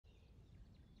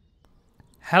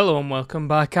Hello and welcome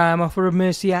back. I am Offer of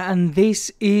Mercia, and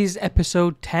this is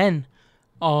episode 10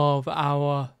 of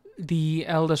our The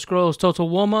Elder Scrolls Total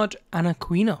War Mod and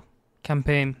Aquino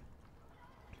campaign.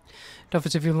 Don't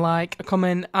forget if you like,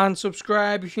 comment and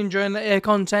subscribe if you're enjoying the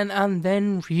content, and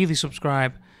then really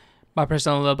subscribe by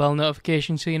pressing the little bell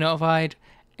notification so you're notified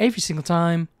every single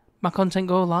time my content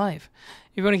go live.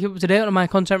 If you want to keep up to date on my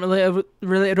content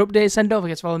related updates, then don't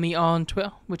forget to follow me on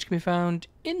Twitter, which can be found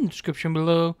in the description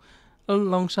below,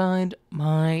 alongside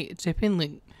my tipping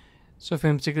link. So if you're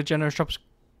in particular generous drops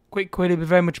quick quid, it'd be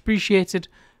very much appreciated.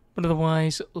 But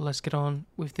otherwise, let's get on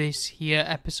with this here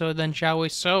episode then, shall we?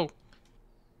 So.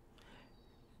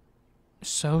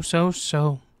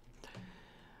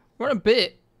 We're on a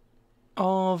bit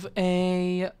of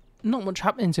a not much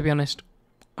happening, to be honest.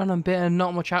 On a bit of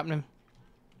not much happening.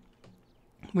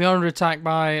 We are under attack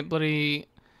by bloody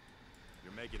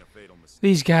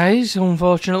these guys,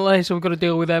 unfortunately, so we've got to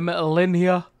deal with them at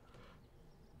Elinhir.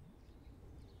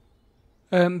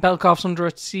 Belkov's under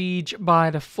a siege by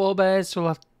the forebears,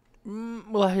 so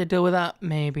we'll have to deal with that.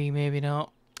 Maybe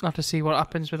not. I'll have to see what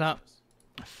happens with that.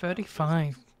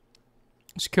 35.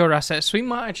 Secure assets. So we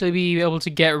might actually be able to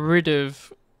get rid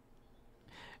of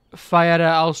Fire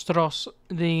Alstros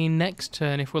the next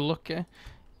turn if we're lucky.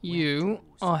 You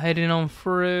are heading on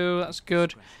through. That's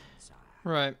good.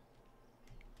 Right.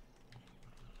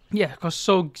 Yeah, because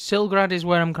so Silgrad is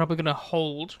where I'm probably going to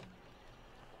hold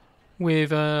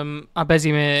with our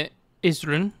Bezimir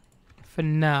Isrin for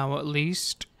now, at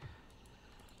least.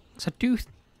 So I do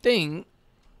think,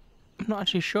 I'm not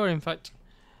actually sure, in fact.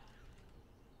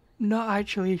 Not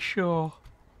actually sure.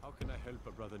 How can I help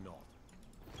a brother not?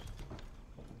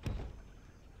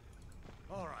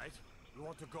 All right, you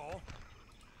want to go?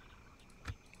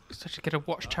 Let's actually get a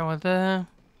watchtower there.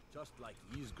 Just like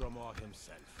Ysgramor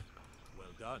himself. Well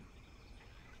done.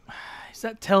 Is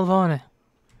that Telvarni?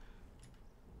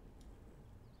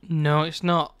 No, it's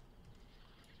not.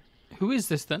 Who is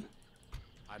this then?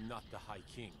 I'm not the High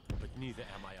King, but neither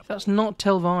am I. If that's not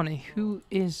Telvarni, who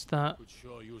is that? Could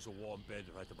sure use a warm bed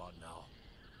right about now.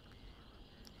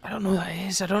 I don't know who that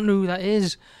is. I don't know who that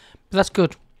is. But that's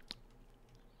good.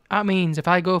 That means if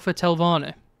I go for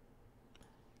Telvarni,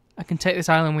 I can take this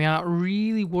island without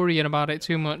really worrying about it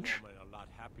too much. I'm a lot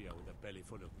happier with a belly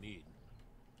full of need.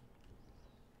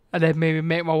 And then maybe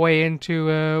make my way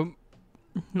into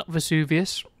not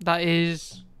Vesuvius. That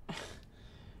is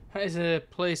a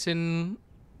place in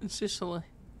Sicily.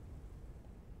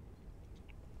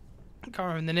 Can't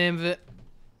remember the name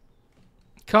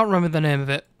of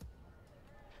it.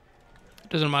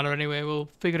 Doesn't matter anyway. We'll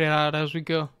figure it out as we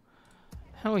go.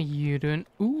 How are you doing?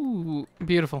 Ooh,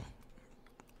 beautiful.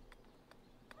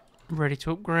 Ready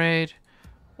to upgrade.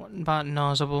 What about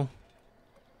Narzable?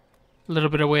 A little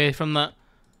bit away from that.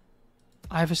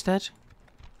 Iverstead.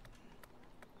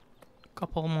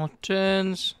 Couple more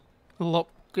turns. Lock,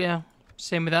 yeah.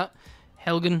 Same with that.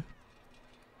 Helgen.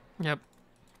 Yep.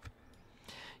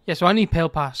 Yeah, so I need Pale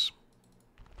Pass.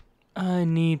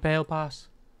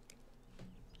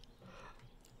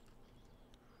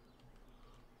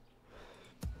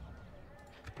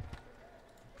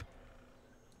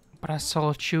 But at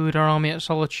Solitude, our army at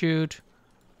Solitude.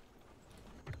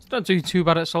 It's not doing too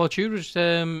bad at Solitude. We're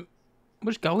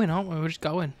just going, aren't we? We're just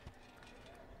going.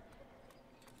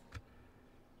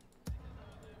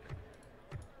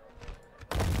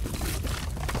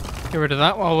 Get rid of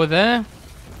that while we're there.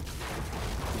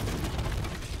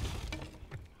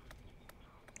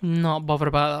 Not bothered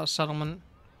about that settlement.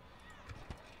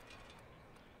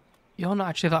 You're not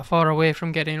actually that far away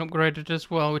from getting upgraded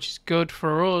as well, which is good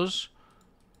for us.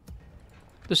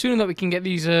 The sooner that we can get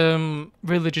these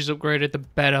villages upgraded, the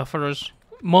better for us.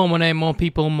 More money, more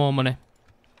people, more money.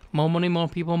 More money, more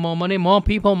people, more money. More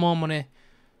people, more money.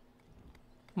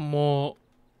 More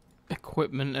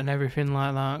equipment and everything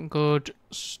like that. Good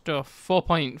stuff.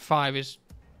 4.5 is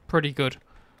pretty good.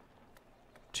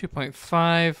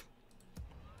 2.5.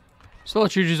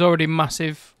 Solitude is already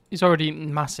massive. It's already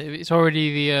massive. It's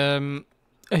already the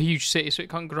a huge city, so it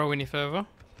can't grow any further.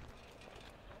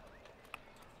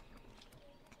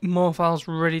 More files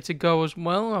ready to go as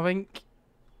well, I think.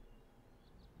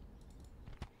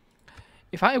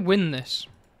 If I win this...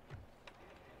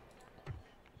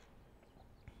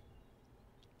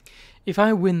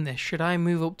 should I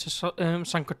move up to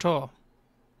Sankotor?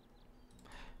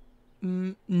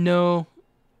 No.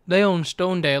 They own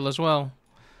Stonedale as well.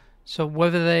 So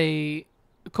whether they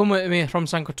come with me from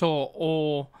Sankotor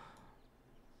or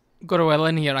go to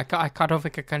Elinhir, I don't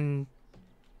think I can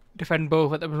defend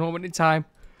both at the moment in time.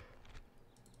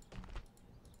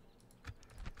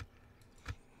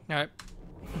 Alright.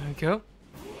 There we go.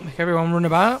 Make everyone run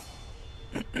about.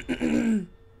 1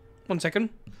 second.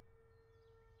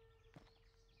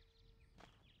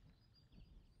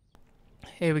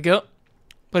 Here we go.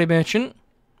 Bloody merchant.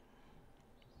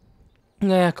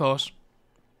 Yeah, of course.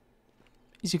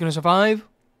 Is he going to survive?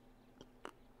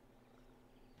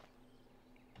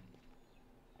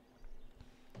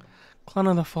 Clan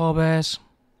of the Forebears.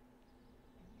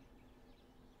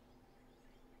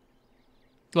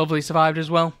 Lovely, survived as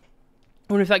well.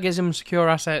 I wonder if that gives him secure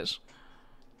assets.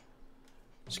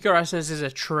 Secure assets is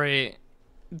a trait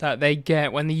that they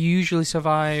get when they usually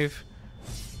survive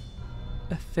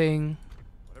a thing.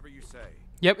 Whatever you say.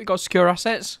 Yep, we got secure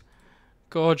assets.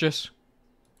 Gorgeous.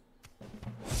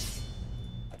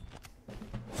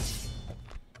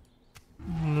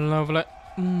 Lovely.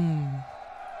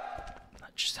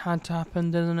 That just had to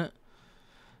happen, didn't it?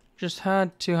 Just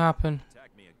had to happen.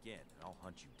 Attack me again, and I'll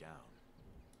hunt you down.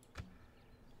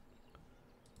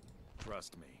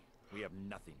 Trust me, we have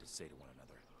nothing to say to one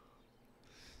another.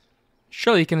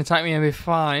 Surely you can attack me and be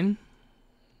fine.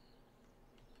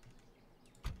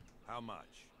 How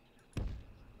much?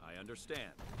 I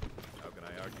understand. How can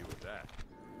I argue with that?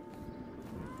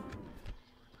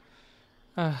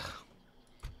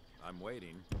 I'm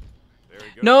waiting.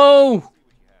 Very good. No!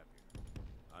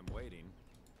 I'm waiting.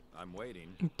 I'm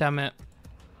waiting. Damn it.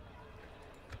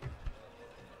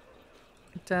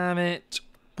 Damn it.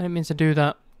 I didn't mean to do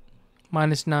that.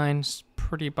 -9's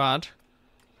pretty bad.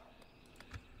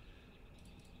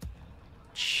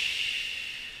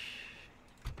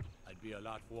 I'd be a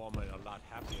lot warmer and a lot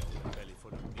happier with a belly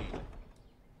full of meat.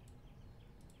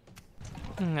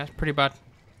 That's pretty bad.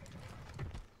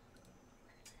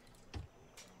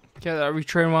 Get that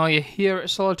retrain while you're here at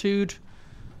Solitude.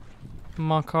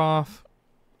 Markov.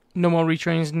 No more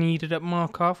retrains needed at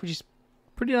Markov, which is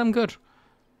pretty damn good.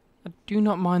 I do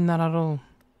not mind that at all.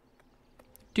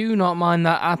 Do not mind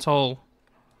that at all.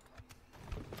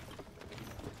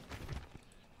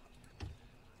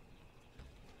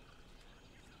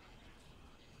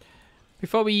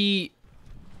 Before we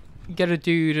get a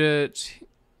dude at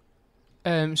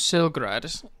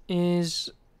Silgrad, is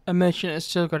a merchant at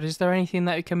Silgrad, is there anything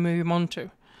that we can move him on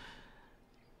to?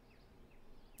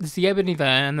 There's the ebony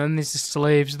there, and then there's the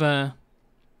slaves there.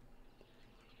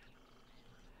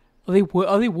 Are they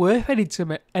worth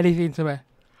anything to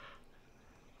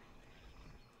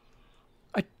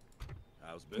me?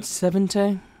 How's business?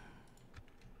 70?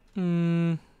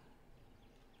 I'm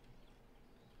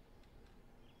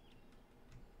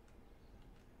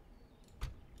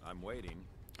waiting.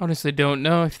 Honestly, don't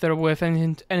know if they're worth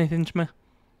anything to me.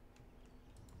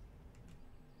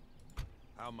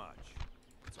 How much?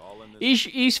 It's all in this.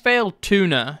 He's failed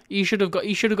tuna. He should have got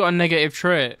a negative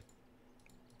trait,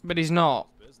 but he's not.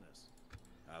 Business.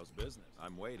 How's business?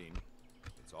 I'm waiting.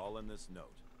 It's all in this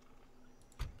note.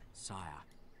 Sire,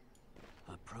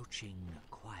 approaching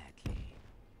quietly.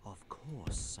 Of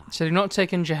course, sire. So they've not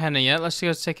taken Gehenna yet. Let's see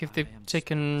if they've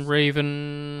taken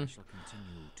Raven. I shall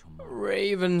continue tomorrow.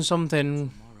 Raven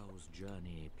something. Tomorrow's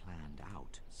journey planned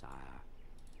out, sire.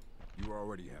 You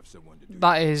already have someone to do.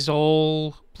 That is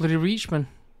all bloody Reachman.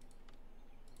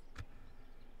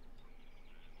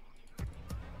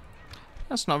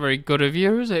 That's not very good of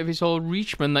you, is it? If it's all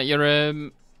Reachman that you're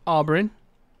arbouring.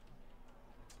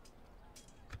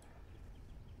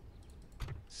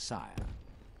 Sire,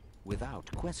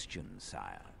 without question,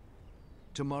 sire.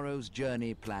 Tomorrow's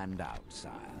journey planned out,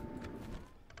 sire.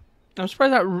 I'm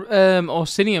surprised that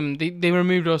Orsinium, they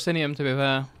removed Orsinium, to be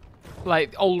fair.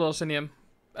 Like, old Orsinium.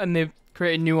 And they've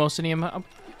created new Orsinium.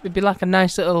 It'd be like a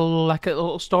nice little,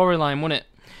 storyline, wouldn't it?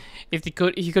 If you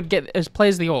could get as play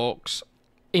as the Orcs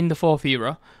in the 4th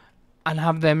era and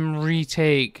have them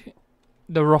retake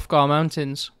the Hrothgar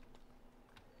Mountains.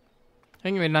 I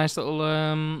think it'd be a nice little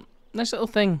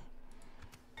thing.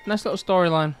 Nice little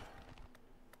storyline.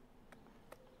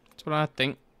 That's what I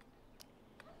think.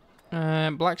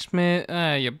 Blacksmith,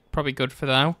 you're probably good for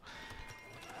now.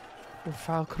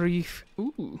 Falkreef,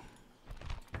 ooh.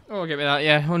 Oh, get me that,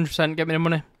 yeah, 100%, get me the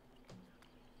money.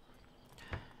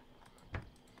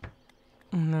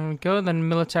 And there we go, then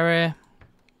military.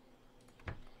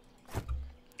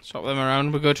 Swap them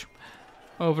around, we're good.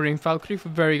 Over in Falkreef,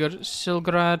 we're very good.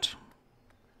 Silgrad.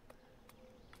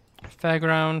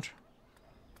 Fairground.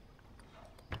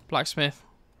 Blacksmith.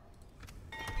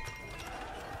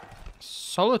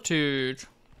 Solitude.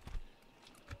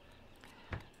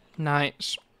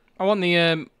 Knights. I want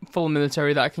the full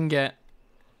military that I can get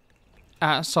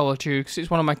at Solitude, because it's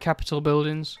one of my capital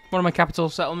buildings. One of my capital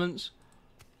settlements.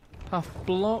 Path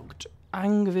blocked.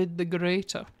 Angvid the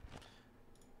Greater.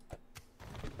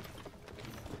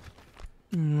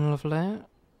 Lovely.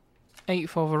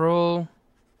 8th overall.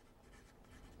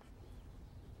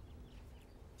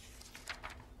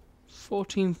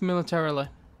 14th militarily.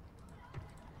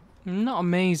 Not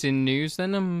amazing news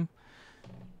then. I'm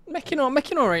making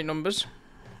alright numbers.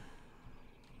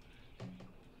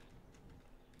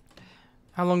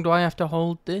 How long do I have to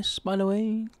hold this, by the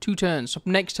way? 2 turns. So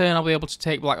next turn I'll be able to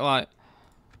take Black Light.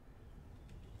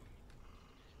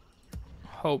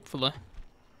 Hopefully.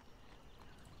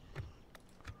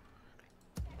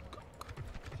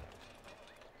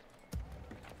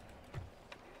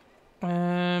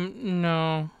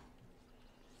 No.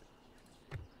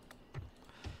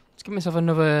 Let's get myself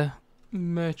another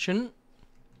merchant.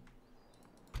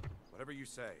 Whatever you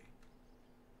say.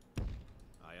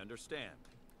 I understand.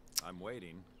 I'm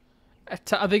waiting.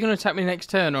 Are they going to attack me next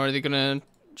turn, or are they going to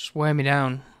just wear me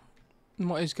down?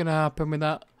 What is going to happen with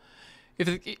that?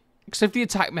 Because if they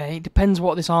attack me, it depends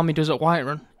what this army does at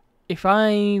Whiterun. If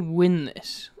I win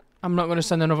this, I'm not going to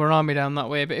send another army down that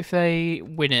way, but if they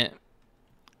win it,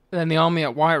 then the army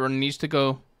at Whiterun needs to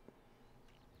go.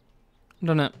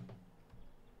 Doesn't it?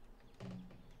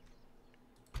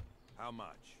 How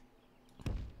much?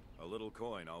 A little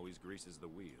coin always greases the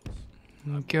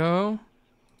wheels. Go.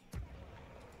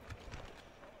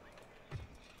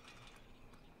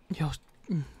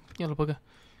 Yellow bugger.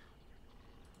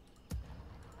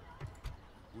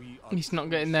 He's not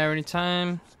getting there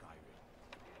anytime.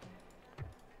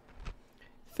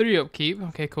 3 upkeep.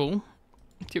 Okay, cool.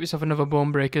 Give yourself another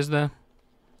bone breakers there.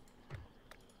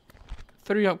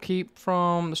 3 upkeep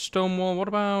from the stone wall. What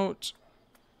about...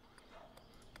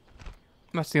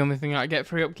 That's the only thing I get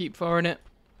 3 upkeep for, in it.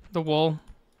 The wall.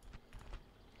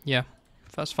 Yeah,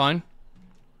 that's fine.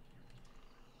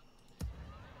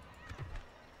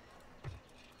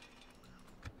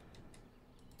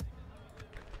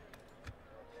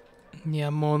 Yeah,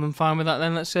 I'm more than fine with that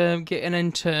then. Let's get an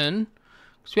end turn.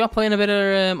 Because we are playing a bit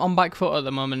of on back foot at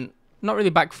the moment. Not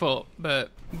really back foot, but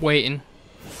waiting.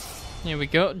 Here we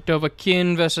go.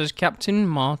 Dovahkiin versus Captain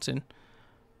Martin.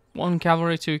 1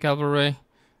 cavalry, 2 cavalry.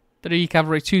 3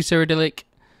 cavalry, 2 Cyrodiilic.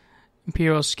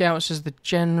 Imperial Scouts as the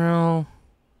general.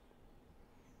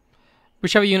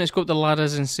 Whichever units go up the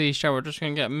ladders in Sea Shower are just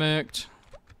going to get murked.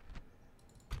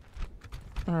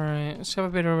 Alright, let's have a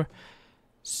bit of a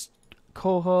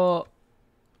cohort.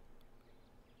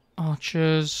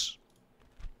 Archers.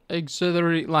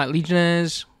 Auxiliary, like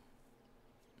legionnaires.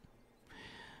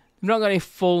 We've not got any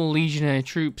full legionary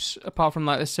troops apart from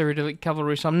like the Cyrodiilic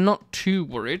cavalry, so I'm not too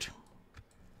worried.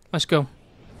 Let's go.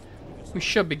 We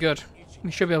should be good. We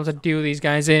should be able to deal these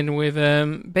guys in with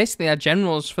basically our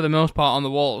generals for the most part on the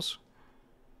walls.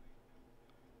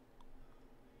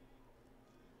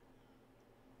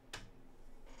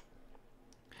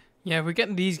 Yeah, if we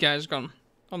get these guys gone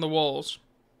on the walls.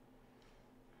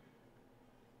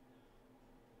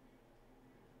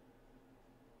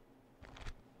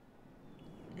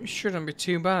 It shouldn't be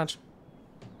too bad.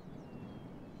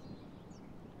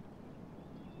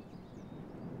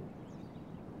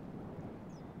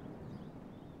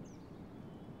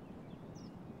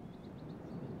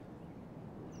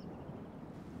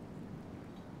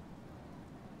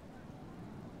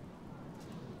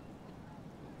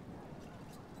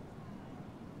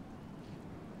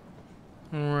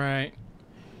 Right.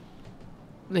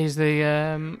 There's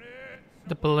the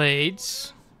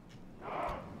blades.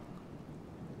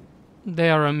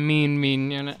 They are a mean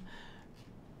unit.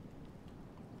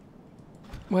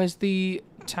 Where's the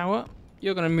tower?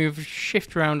 You're gonna move,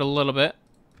 shift around a little bit.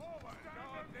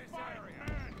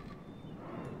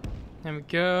 There we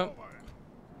go.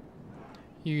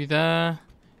 You there.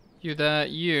 You there.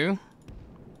 You.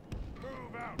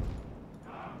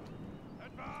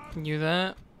 You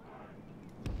there.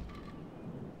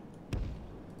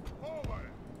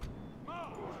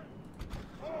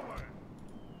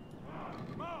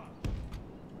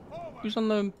 Who's on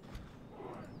the...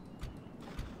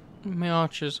 My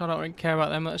archers? I don't really care about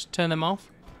them. Let's turn them off.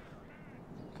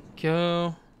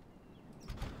 Go.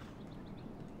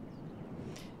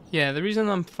 Yeah, the reason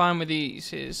I'm fine with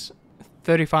these is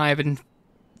 35 and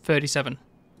 37.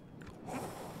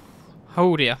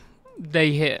 Oh dear.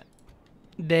 They hit.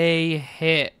 They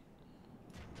hit.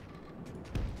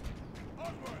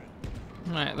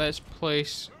 Right, let's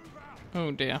place...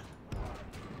 Oh dear.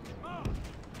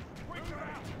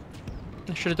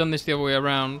 I should have done this the other way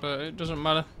around, but it doesn't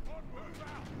matter.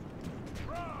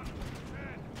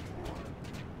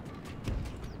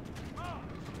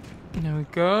 There we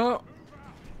go.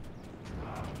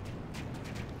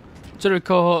 Auxiliary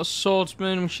cohort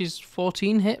swordsman, which is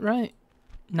 14 hit, right?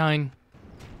 9.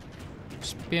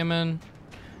 Spearman.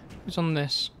 Who's on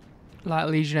this? Light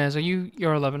legionnaires. Are you?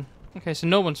 You're 11. Okay, so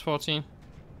no one's 14.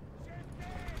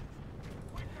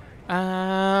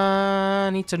 I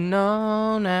need to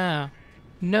know now.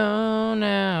 No,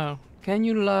 no. Can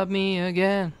you love me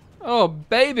again? Oh,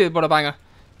 baby, what a banger.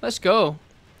 Let's go.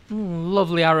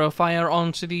 Lovely arrow fire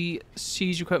onto the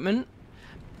siege equipment.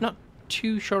 Not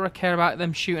too sure I care about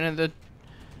them shooting at the...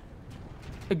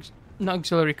 not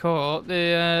auxiliary core.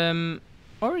 The,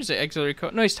 or is it auxiliary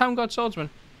core? No, it's Town God Swordsman.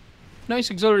 No,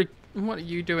 it's auxiliary... What are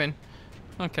you doing?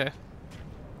 Okay.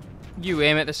 You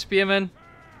aim at the spearman.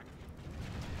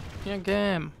 Yeah,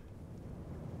 game.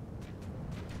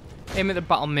 Aim at the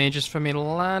battle mages for me,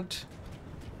 lad.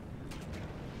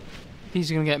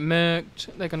 These are going to get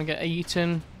murked. They're going to get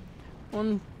eaten.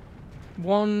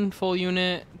 One full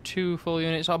unit, 2 full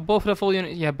units. Oh, both of the full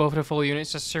units. Yeah, both of the full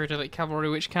units are Cyrodiilic cavalry,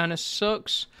 which kind of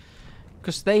sucks.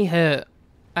 Because they hurt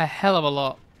a hell of a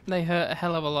lot. They hurt a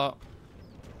hell of a lot.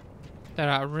 They're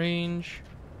out of range.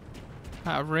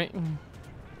 Out of range.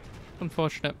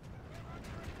 Unfortunate.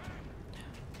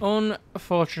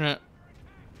 Unfortunate.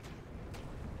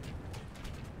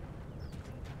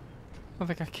 I don't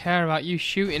think I care about you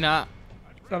shooting at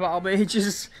the battle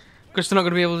mages. Because they're not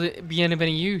going to be able to be of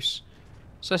any use.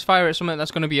 So let's fire at something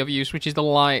that's going to be of use, which is the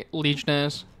light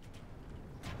legionnaires.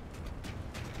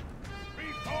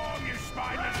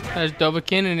 There's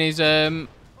Dovahkiin in his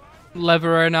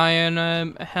leather and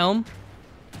iron helm.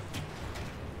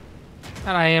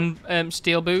 And iron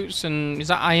steel boots, and is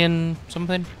that iron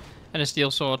something? And a steel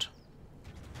sword.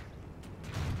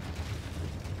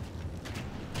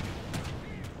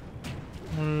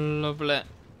 Lovely.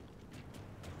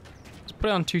 Let's put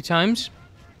it on 2 times.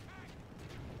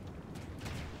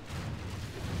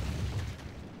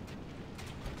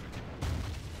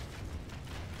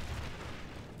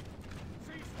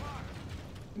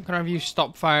 I'm gonna have you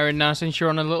stop firing now since you're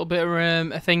on a little bit of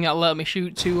a thing that'll let me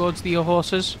shoot towards the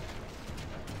horses.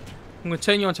 I'm gonna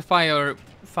turn you on to fire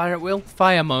at will?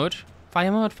 Fire mode.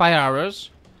 Fire mode? Fire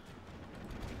arrows.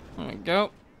 There we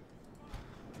go.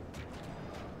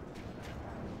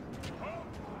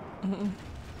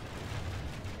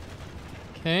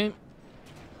 Okay.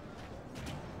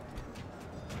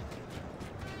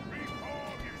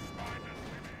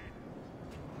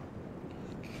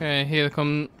 Okay, here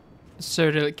come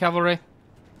Cyrodiilic cavalry.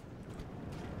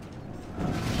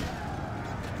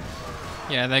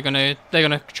 Yeah, they're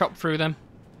gonna chop through them.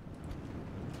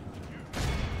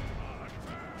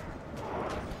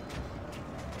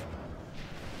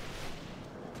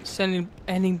 Sending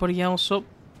anybody else up?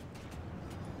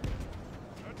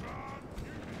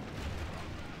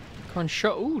 Come on,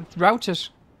 shot. Ooh, routers.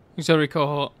 Auxiliary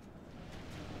cohort.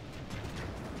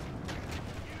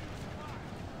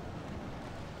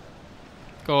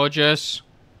 Gorgeous.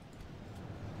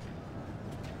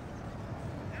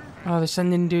 Oh, they're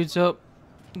sending dudes up.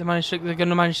 They're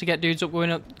gonna manage to get dudes up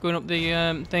going up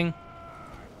the thing.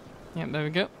 Yep, there we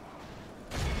go.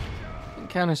 It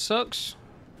kinda sucks.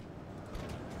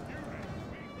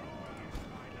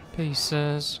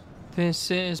 Pieces.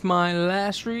 This is my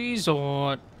last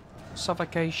resort.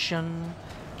 Suffocation.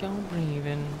 Go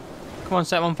breathing. Come on,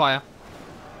 set them on fire.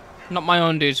 Not my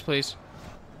own dudes, please.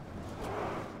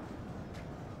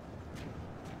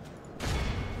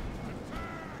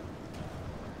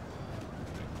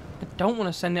 I don't want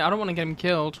to send it. I don't want to get him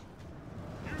killed.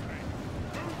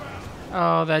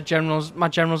 Oh, their generals. My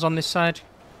general's on this side.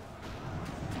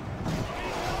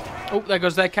 Oh, there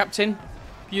goes their captain.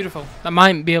 Beautiful. That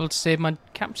might be able to save my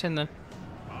captain then.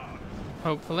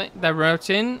 Hopefully. They're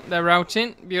routing. They're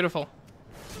routing. Beautiful.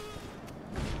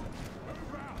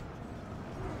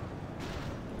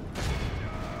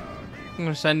 I'm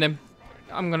gonna send him.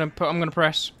 I'm gonna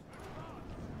press.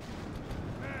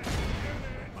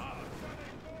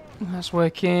 That's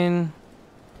working.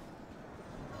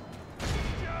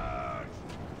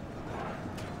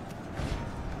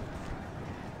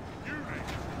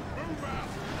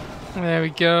 There we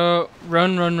go.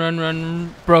 Run, run, run,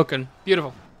 run. Broken.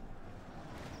 Beautiful.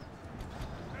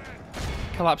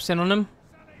 Collapsing on him.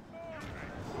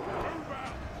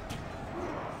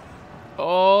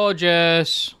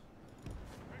 Gorgeous.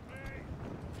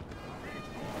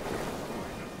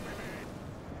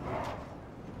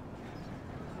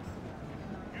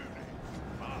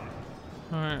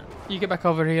 Alright, you get back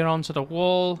over here onto the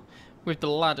wall with the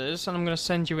ladders, and I'm going to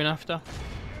send you in after.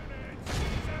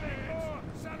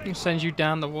 I'll send you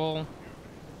down the wall.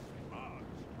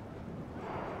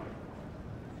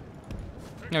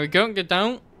 There we go, get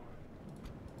down.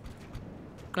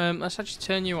 Let's actually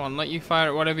turn you on, let you fire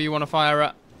at whatever you want to fire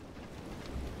at.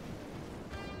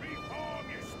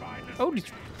 Oh, he's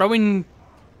throwing...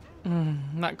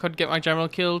 that could get my general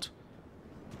killed.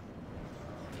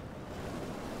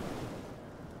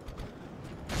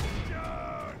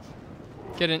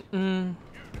 Get in.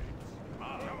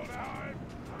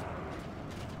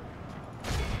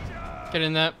 Get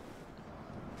in there.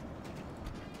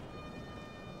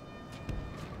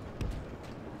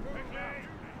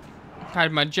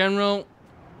 Hide my general.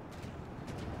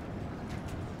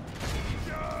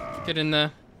 Get in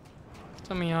there.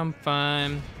 Tell me I'm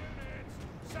fine.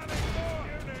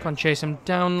 Go and chase him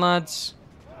down, lads.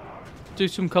 Do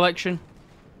some collection.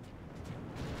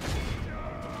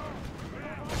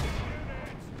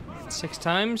 6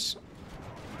 times.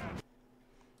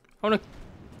 I want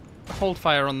to hold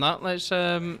fire on that. Let's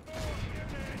do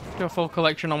a full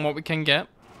collection on what we can get.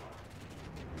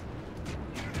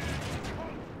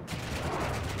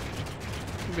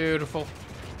 Beautiful.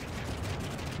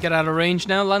 Get out of range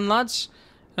now, land lads.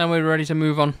 And we're ready to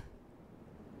move on.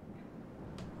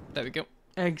 There we go.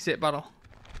 Exit battle.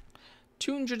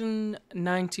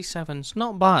 297's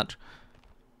not bad.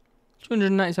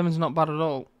 297's not bad at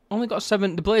all. Only got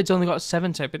 7. The blade's only got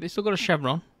 70, but they still got a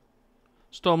chevron.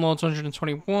 Stormlord's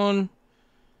 121.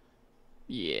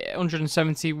 Yeah,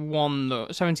 171 though.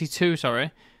 72,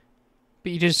 sorry.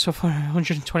 But you did suffer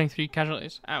 123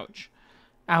 casualties. Ouch.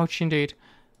 Ouch indeed.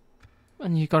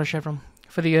 And you got a chevron.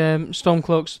 For the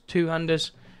Stormcloaks,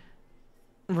 2-handers.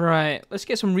 Right, let's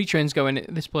get some retrains going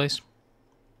at this place.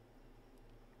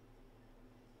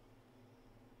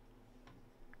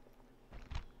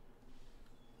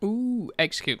 Ooh,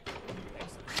 execute.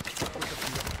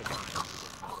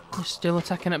 They're still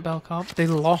attacking at Belkov. They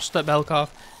lost at Belkov.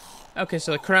 Okay,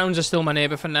 so the Crowns are still my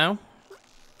neighbour for now.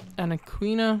 And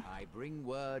Aquina. I bring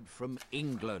word from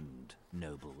England,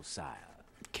 noble sire.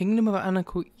 Kingdom of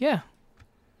Anaquina. Yeah.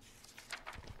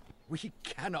 We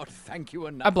cannot thank you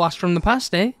enough. A blast from the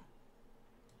past, eh?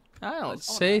 Ah,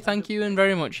 let's say thank you and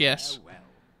very much, yes.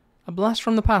 A blast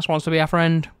from the past wants to be our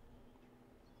friend.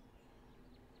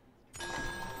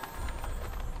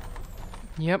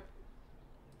 Yep.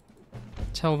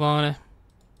 Telvana.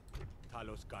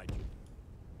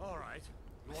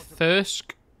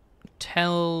 Thirsk.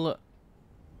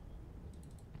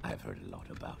 I've heard a lot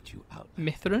about you out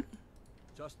Mithrin.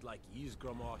 Just like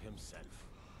Ysgramor himself.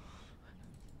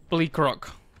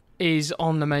 Bleakrock is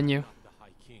on the menu. The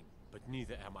High King, but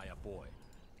neither am I a boy.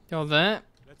 Go there.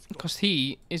 Because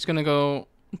he is going to go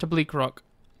to Bleakrock.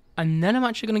 And then I'm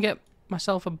actually going to get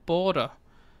myself a border.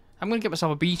 I'm going to get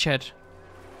myself a beachhead.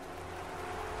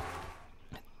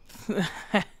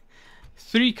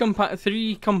 Three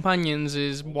companions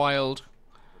is wild.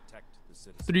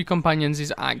 3 companions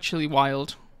is actually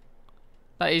wild.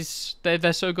 That is,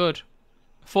 they're so good.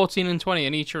 14 and 20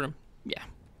 in each of them. Yeah.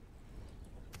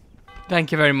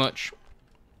 Thank you very much.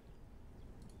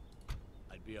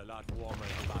 I'd be a lot warmer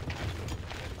about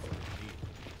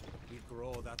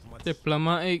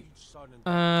Diplomatic.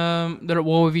 They're at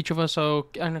war with each other, so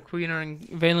Anaquina and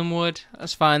Valenwood.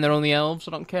 That's fine, they're only elves,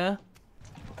 I don't care.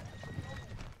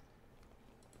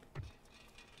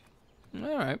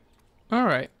 Alright.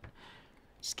 Alright.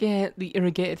 Let's get the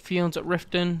irrigated fields at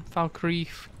Riften,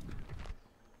 Falkreef.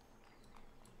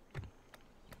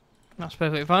 That's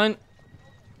perfectly fine.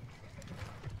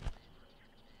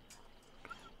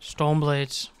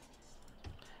 Stormblades.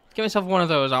 Get myself one of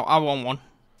those. I want one.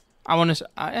 I want to.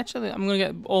 Actually, I'm gonna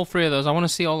get all 3 of those. I want to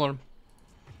see all of them.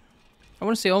 I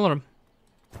want to see all of them.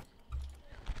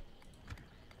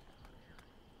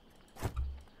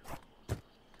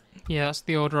 Yeah, that's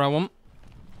the order I want.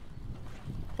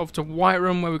 Over to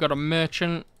Whiterun, where we got a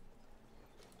merchant.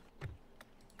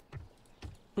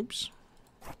 Oops.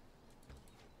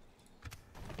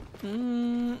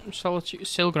 Solitude,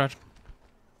 Silgrad.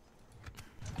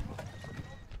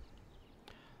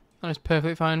 That is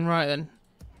perfectly fine. Right then.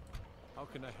 How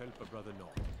can I help a brother know?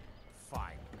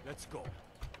 Fine, let's go.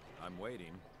 I'm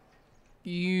waiting.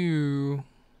 You.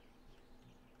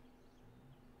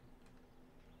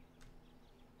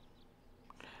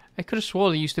 I could have swore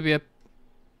there used to be a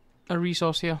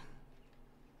resource here.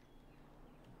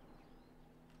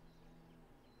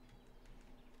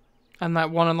 And that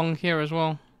one along here as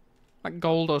well. Like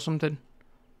gold or something.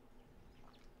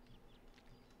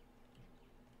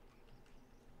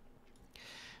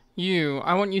 You,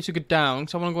 I want you to go down,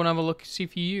 because I want to go and have a look, see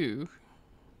for you.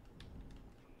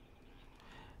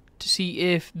 To see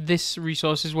if this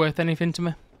resource is worth anything to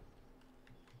me.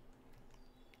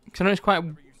 Because I know it's quite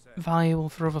valuable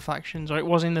for other factions, or it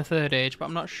was in the Third Age, but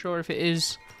I'm not sure if it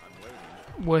is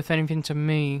worth anything to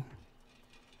me.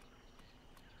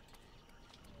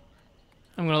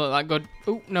 I'm going to let that go.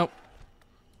 Oh, no.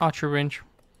 Archery range.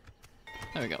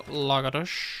 There we go.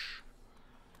 Lagadash.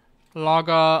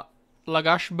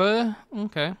 Lagashbur.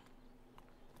 Okay.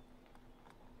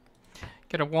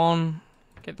 Get a 1.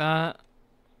 Get that.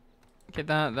 Get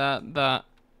that.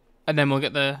 And then we'll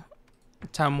get the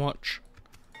Town Watch.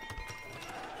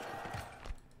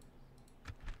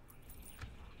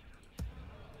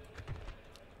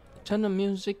 Turn the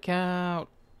music out.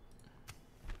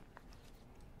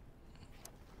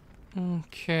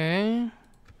 Okay.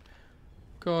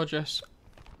 Gorgeous.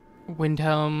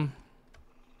 Windhelm.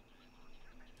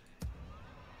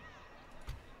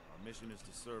 Our mission is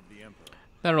to serve the Emperor.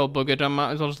 They're all buggered. I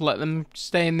might as well just let them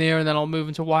stay in there and then I'll move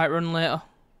into Whiterun later.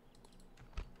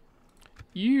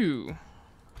 You.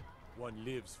 One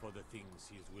lives for the things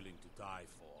he is willing to die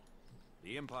for.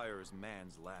 The Empire is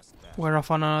man's last bastion. We're off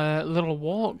on a little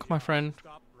walk, my friend.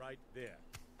 Stop right there.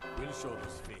 We'll show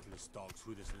those faithless dogs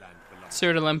who this land belongs.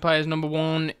 Cyrodiil Empire is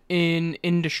 #1 in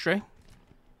industry.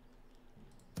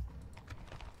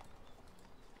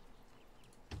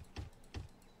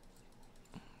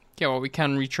 Yeah, well, we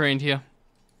can retrain here.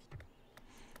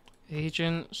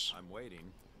 Agents. I'm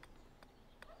waiting.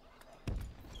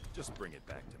 Just bring it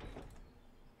back to me.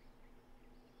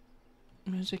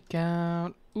 Music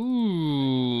out.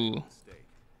 Ooh. Mistake.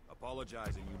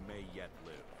 Apologize and you may yet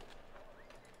live.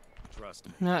 Trust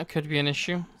me. That could be an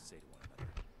issue. Say to one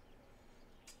another.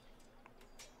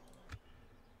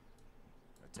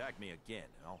 Attack me again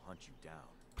and I'll hunt you down.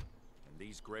 In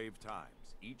these grave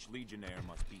times, each legionnaire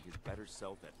must be his better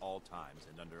self at all times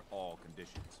and under all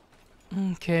conditions.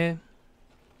 Okay.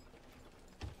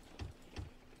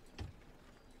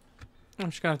 I'm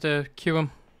just gonna have to queue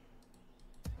him.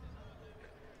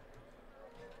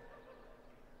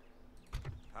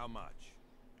 How much?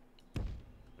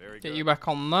 Very Get good. you back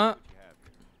on that. What you have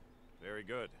here. Very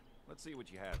good. Let's see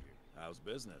what you have here. How's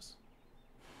business?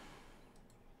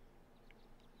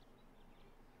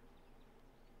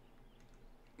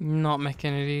 Not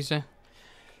making it easy.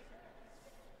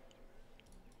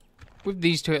 With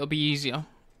these two, it'll be easier.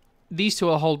 These two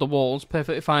will hold the walls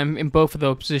perfectly fine in both of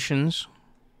those positions.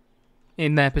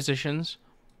 In their positions.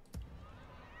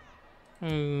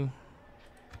 Ooh.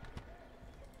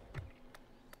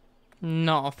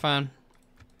 Not a fan.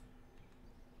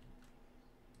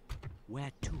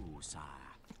 Where to, sire?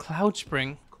 Cloud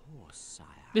Spring. Of course, sire.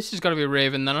 This has got to be a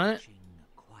Raven then, isn't it? Marching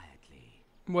quietly.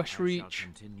 West I shall Reach.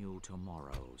 continue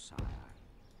tomorrow, sire.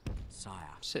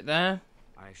 Sire. Sit there.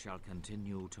 I shall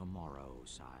continue tomorrow,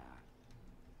 sire.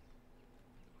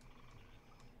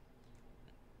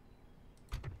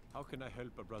 How can I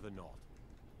help a brother not?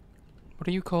 What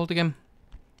are you called again?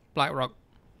 Blackrock.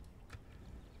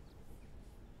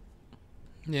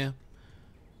 Yeah.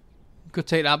 Could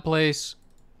take that place.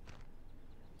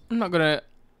 I'm not gonna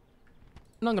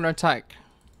attack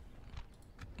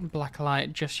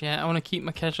Blacklight just yet. I want to keep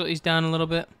my casualties down a little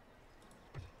bit.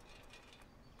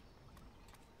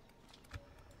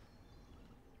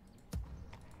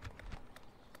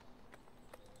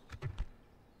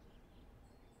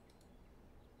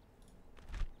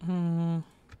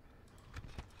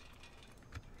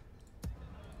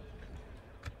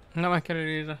 Not making it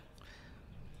either.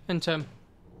 Into.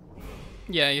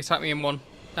 Yeah, you attacked me in one.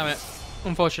 Damn it.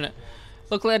 Unfortunate.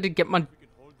 Luckily I did get my We could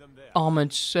hold them there. armoured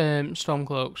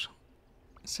Stormcloaks.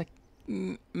 So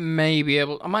maybe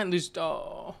able. I might lose.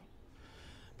 Oh,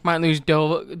 might lose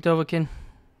Dovahkiin.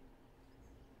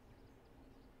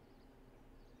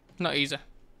 Not easy.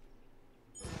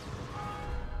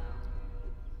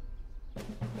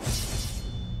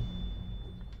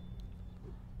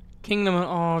 Kingdom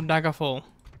of Daggerfall.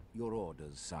 Your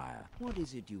orders, sire. What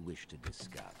is it you wish to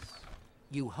discuss?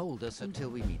 You hold us until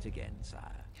we meet again,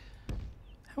 sire.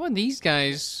 How are these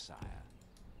guys? Sire.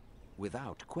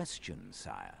 Without question,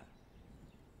 sire.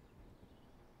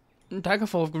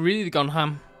 Daggerfall have really gone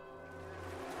ham.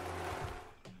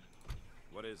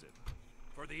 What is it?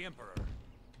 For the Emperor.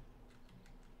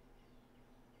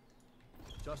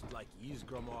 Just like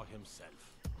Ysgramor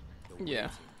himself. The Yeah.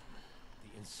 waiting.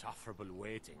 The insufferable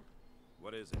waiting.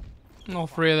 What is it? All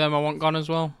three of them I want gone as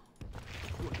well.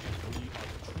 We are the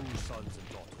true sons and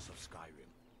daughters of Skyrim.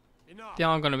 Enough! They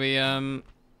are going to be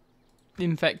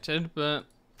infected, but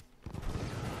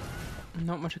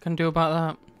not much I can do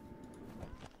about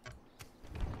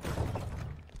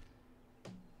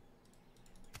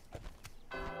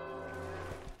that.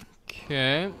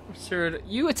 Okay, Cyrodiil,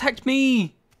 you attacked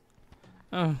me!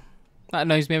 Oh, that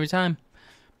annoys me every time.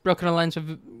 Broken alliance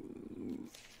of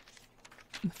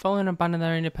following abandon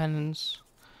their independence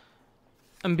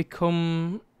and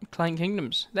become client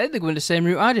kingdoms. They're going the same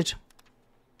route I did.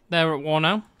 They're at war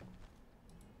now.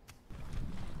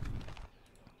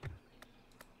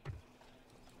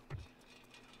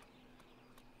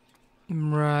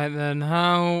 Right then,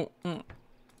 how?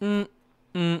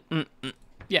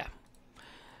 Yeah.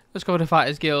 Let's go to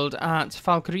Fighters Guild at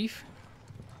Falkreef.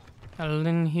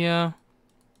 Elinhir.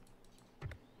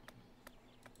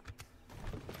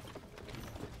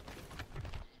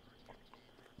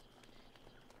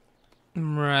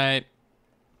 Right.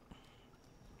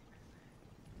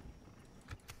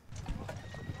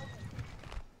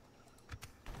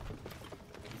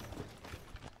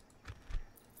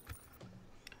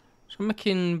 I'm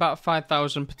making about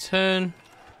 5,000 per turn.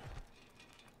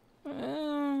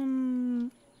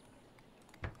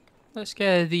 Let's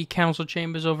get the council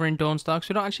chambers over in Dawnstar, because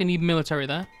we don't actually need military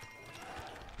there.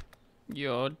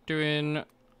 You're doing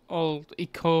all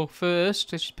eco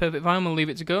first, which is perfect fine. We'll leave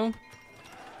it to go.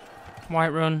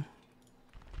 Whiterun.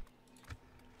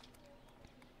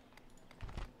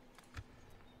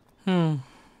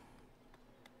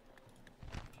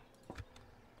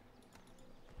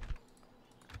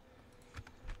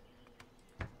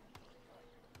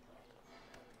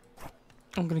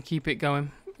 I'm going to keep it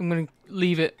going. I'm going to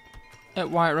leave it at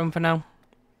Whiterun for now.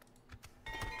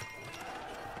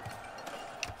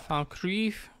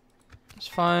 Falkreef. It's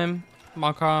fine.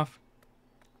 Markov.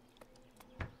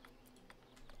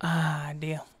 Ah,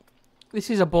 dear. This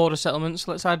is a border settlement,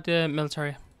 so let's add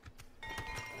military.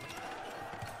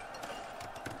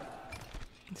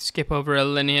 Skip over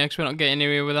Elinhir, because we're not getting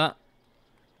anywhere with that.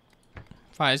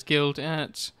 Fighters Guild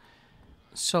at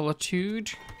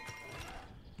Solitude.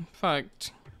 In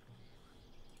fact,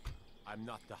 I'm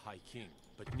not the High King,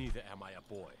 but neither am I a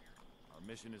boy. Our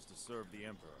mission is to serve the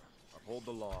Emperor, uphold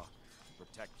the law, and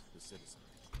protect the citizens.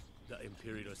 The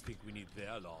Imperials think we need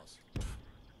their laws.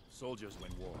 Soldiers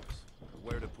win wars, but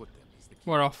where to put them is the key.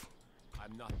 we're off.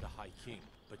 I'm not the High King,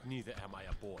 but neither am I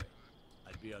a boy.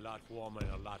 I'd be a lot warmer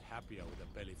and a lot happier with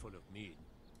a belly full of meat.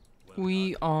 Well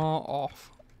We done. are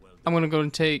off. Well I'm going to go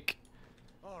and take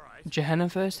All right. Gehenna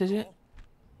first, is it?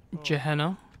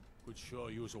 Gehenna. Could sure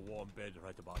use a warm bed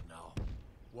right about now.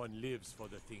 One lives for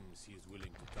the things he is willing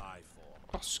to die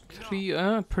for.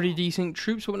 Oskrita, pretty decent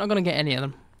troops, but we're not going to get any of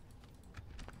them.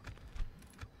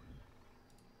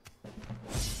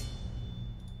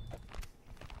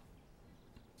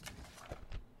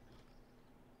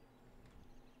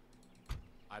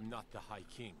 I'm not the High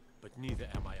King, but neither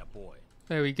am I a boy.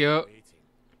 There we go. Waiting.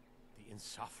 The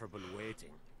insufferable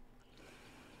waiting.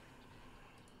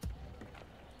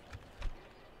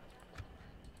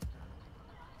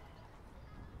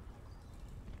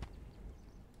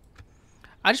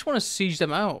 I just want to siege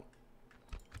them out.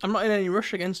 I'm not in any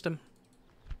rush against them.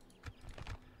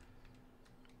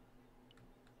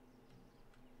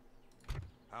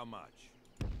 How much?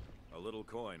 A little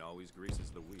coin always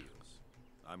greases the wheels.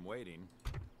 I'm waiting.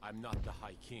 I'm not the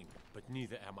High King, but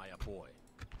neither am I a boy.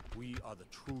 We are the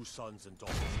true sons and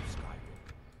daughters of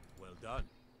Skyrim. Well done.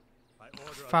 I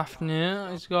order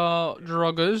Fafnir, he's got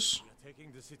Droggers. We are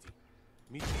taking the city.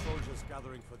 Meet the soldiers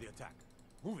gathering for the attack.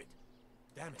 Move it.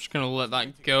 Damn it. Just going to let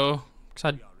that go.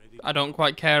 Because I don't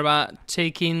quite care about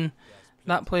taking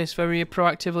that place very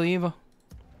proactively either.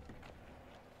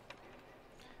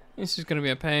 This is going to be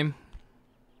a pain.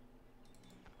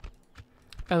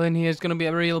 Elinhir is going to be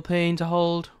a real pain to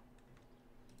hold.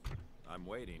 I'm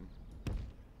waiting.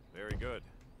 Very good.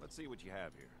 Let's see what you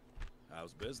have here.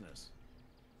 How's business?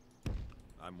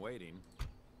 I'm waiting.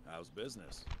 How's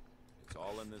business? It's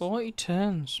all in this. 40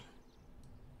 turns.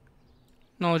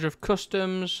 Knowledge of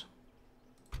customs.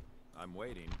 I'm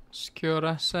waiting. Secure How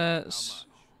assets.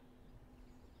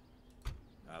 much?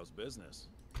 How's business?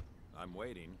 I'm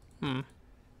waiting. We'll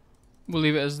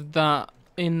leave it as that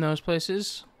in those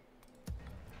places.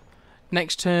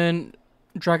 Next turn,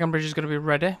 Dragon Bridge is going to be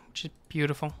ready, which is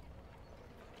beautiful.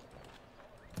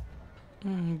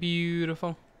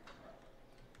 Beautiful.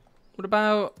 What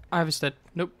about Iverstead?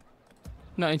 Nope.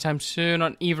 Not anytime soon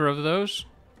on either of those.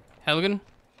 Helgen?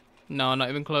 No, not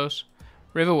even close.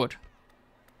 Riverwood.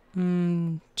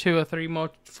 2 or 3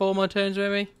 more, 4 more turns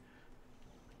maybe.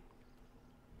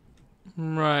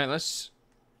 Right, let's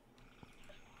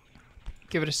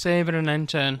give it a save and an end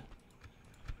turn.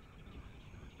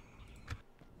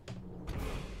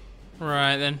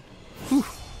 Right then. Whew.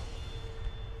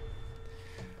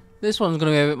 This one's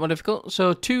going to be a bit more difficult.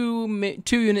 So two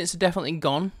units are definitely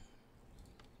gone.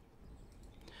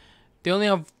 They only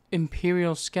have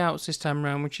Imperial Scouts this time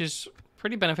around, which is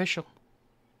pretty beneficial.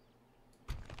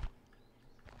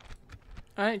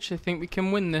 I actually think we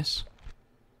can win this.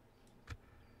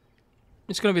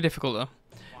 It's going to be difficult though.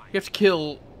 We have to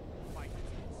kill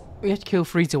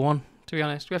 3 to 1, to be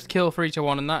honest. We have to kill 3 to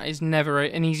 1, and that is never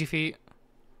an easy feat.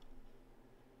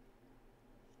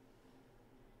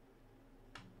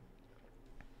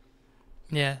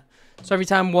 Yeah. So every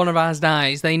time one of ours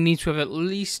dies, they need to have at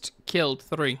least killed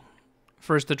 3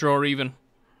 for us to draw even.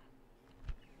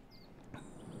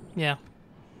 Yeah.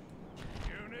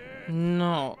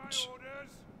 Not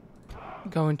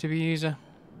going to be easy.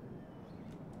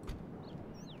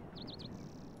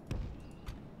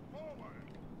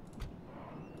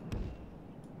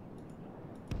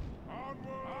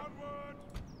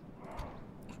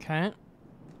 Okay.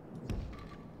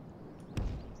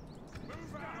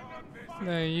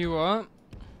 There you are.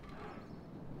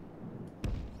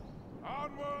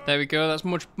 There we go, that's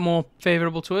much more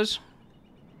favourable to us.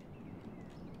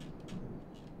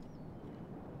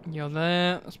 You're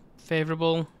there, that's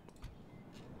favourable.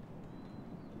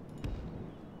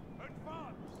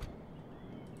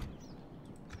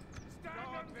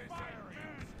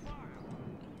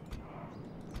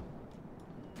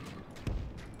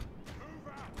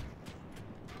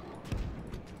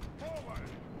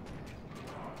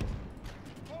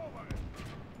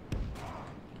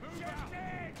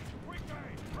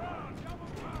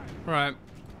 Right.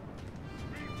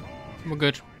 We're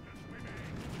good.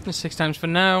 That's 6 times for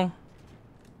now.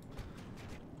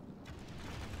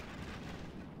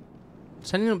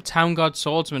 Sending up Town Guard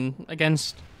Swordsman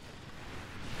against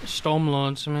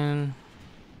Stormlords, I mean...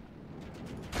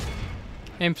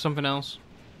 Aim for something else.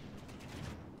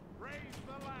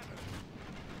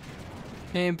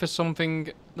 Aim for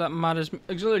something that matters.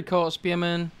 Auxiliary Court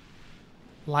Spearmen.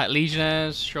 Light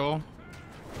Legionnaires, sure.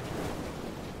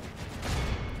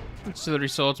 Auxiliary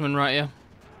Swordsman right here.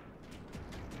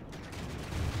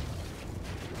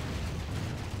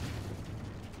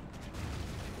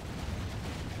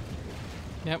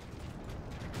 Yep.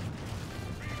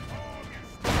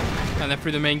 And they're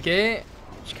through the main gate.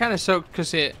 Which kind of sucked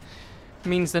because it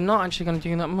means they're not actually going to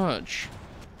do that much.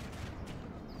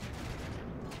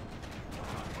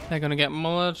 They're going to get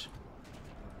mullered.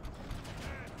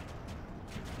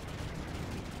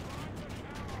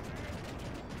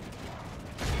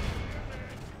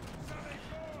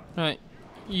 Right,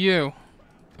 you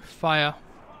fire.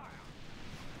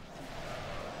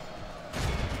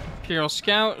 Imperial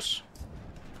Scouts.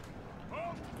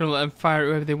 Gonna let them fire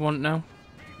whoever they want now.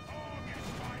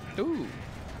 Ooh,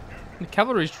 the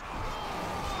cavalry's.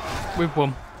 We've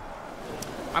won.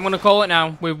 I'm gonna call it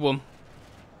now. We've won.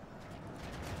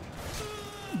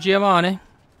 Giovanni.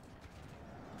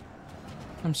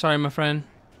 I'm sorry, my friend.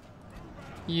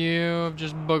 You've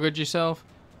just buggered yourself.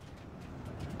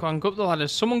 Go on, go up the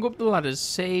ladders. Someone go up the ladders.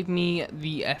 Save me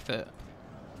the effort.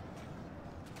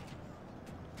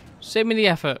 Save me the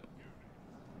effort.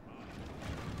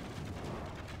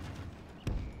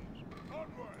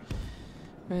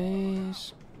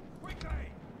 Base.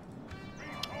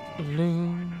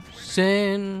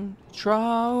 Losing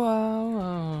trial.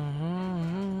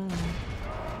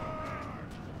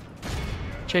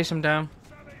 Chase him down.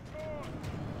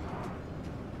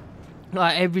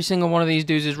 Like every single one of these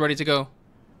dudes is ready to go.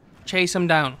 Chase them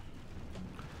down.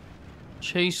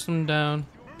 Chase them down.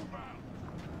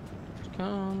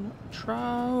 Who's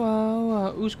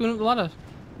going up the ladder?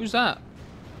 Who's that?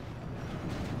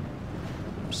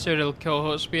 Serial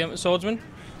cohort spearman swordsman.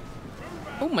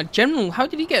 Oh, my general. How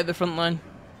did he get at the front line?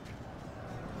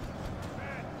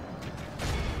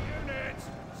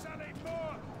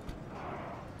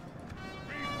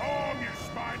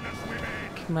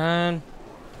 Come on.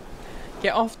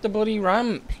 Get off the bloody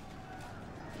ramp.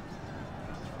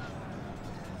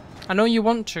 I know you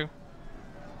want to.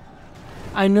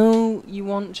 I know you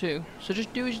want to. So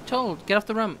just do as you're told. Get off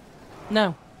the ramp.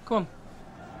 Now. Come on.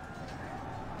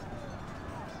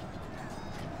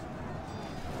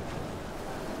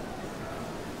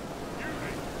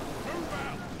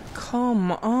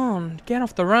 Come on. Get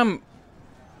off the ramp.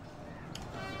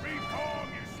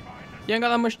 You ain't got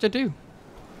that much to do.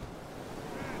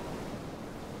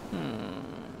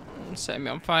 Setting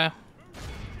me on fire.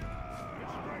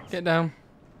 Get down.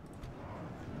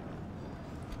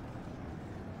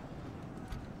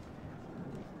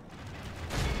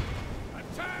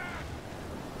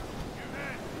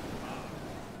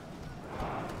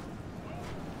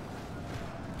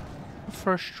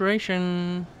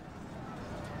 Frustration.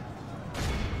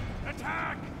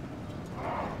 Attack.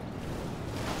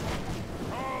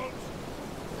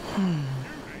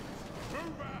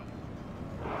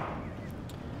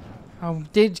 I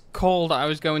did call that I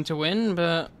was going to win,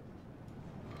 but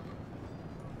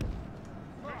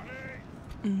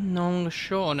no longer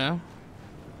sure now.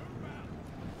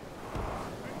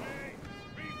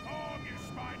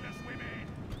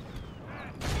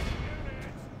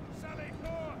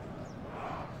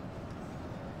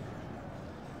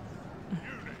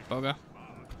 Bugger.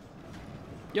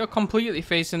 You're completely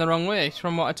facing the wrong way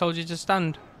from what I told you to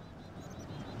stand.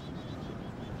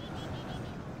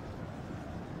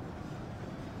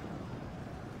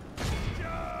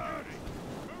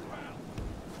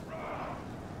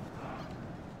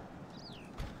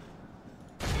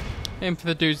 Aim for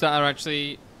the dudes that are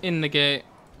actually in the gate.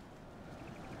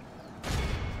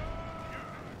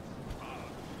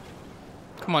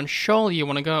 Come on, surely you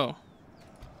want to go.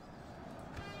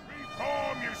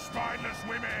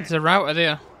 There's a router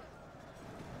there.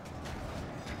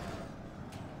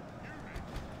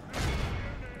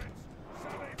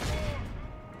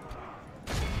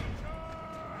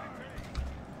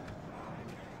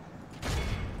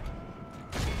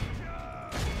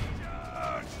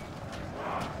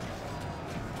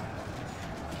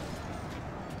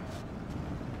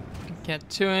 Get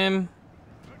to him.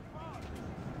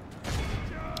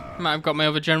 Might have got my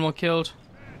other general killed.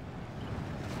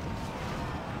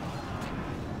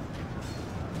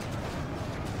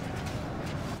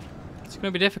 It's going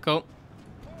to be difficult.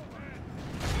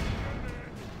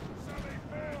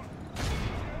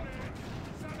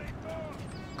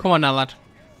 Come on now, lad.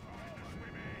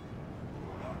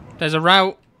 There's a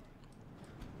route.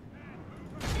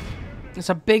 It's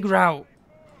a big route.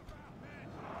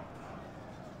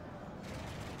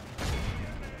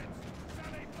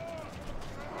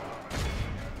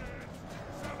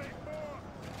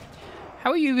 How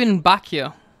are you even back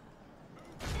here?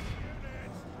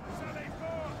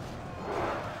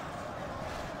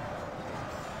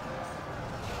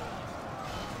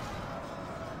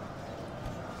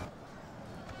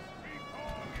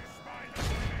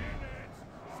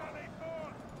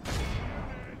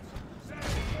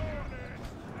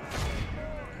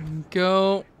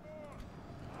 Go.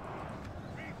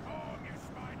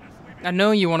 I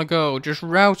know you want to go. Just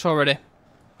route already.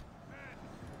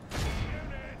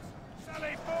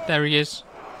 There he is.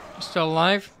 He's still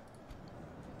alive.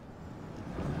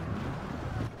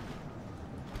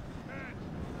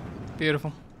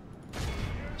 Beautiful.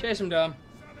 Chase them down.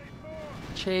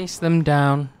 Chase them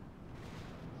down.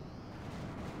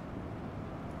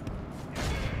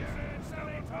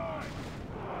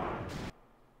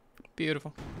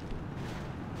 Beautiful.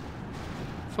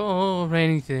 For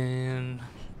anything.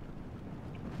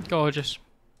 Gorgeous.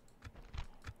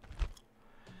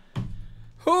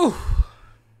 Whew.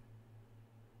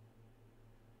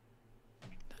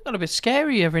 That got a bit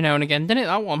scary every now and again, didn't it,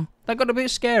 that one? That got a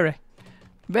bit scary.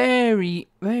 Very,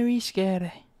 very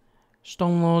scary.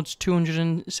 Stone Lords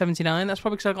 279. That's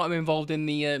probably because I got him involved in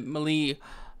the melee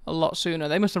a lot sooner.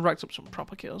 They must have racked up some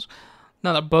proper kills.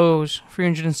 Now that bows,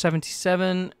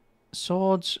 377.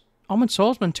 Swords. Armored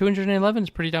Swordsman, 211 is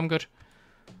pretty damn good.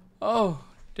 Oh,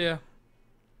 dear.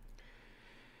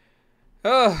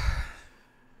 Oh.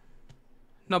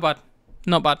 Not bad.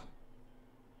 Not bad.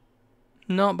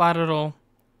 Not bad at all.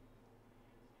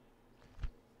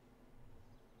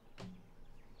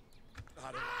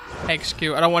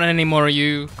 Execute. I don't want any more of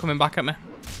you coming back at me.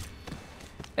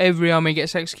 Every army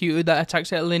gets executed that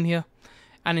attacks at Elinhir.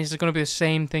 And it's going to be the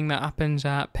same thing that happens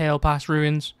at Pale Pass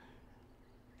Ruins.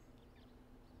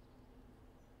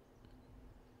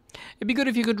 It'd be good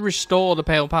if you could restore the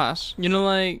Pale Pass. You know,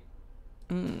 like...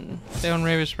 stay on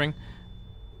Raven Spring.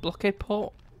 Blockade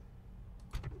Port.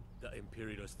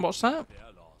 What's that?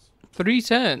 3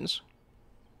 turns.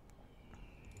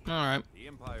 Alright. The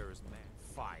Empire is mad.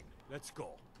 Fine. Let's go.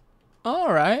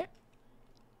 Alright.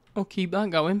 I'll keep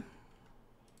that going.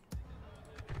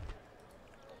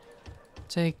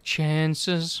 Take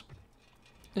chances.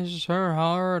 Is her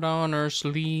heart on her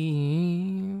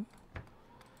sleeve?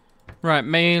 Right,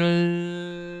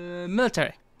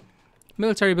 military.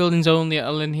 Military buildings only at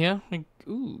Elinhir. Like,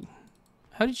 ooh.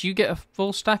 How did you get a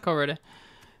full stack already?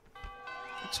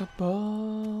 It's a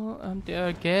ball.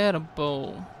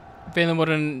 Unforgettable. Valen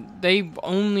wouldn't.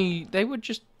 They were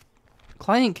just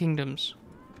client kingdoms.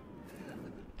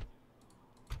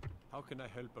 How can I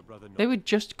help a brother? They were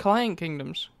just client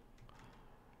kingdoms.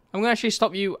 I'm gonna actually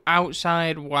stop you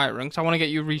outside Whiterun because I want to get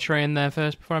you retrained there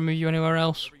first before I move you anywhere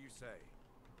else.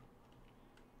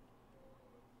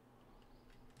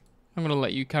 I'm gonna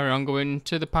let you carry on going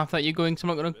to the path that you're going, so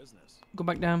I'm not gonna go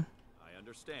back down. I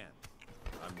understand.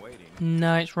 I'm waiting.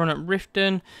 Knights run at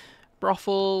Riften.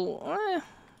 Brothel.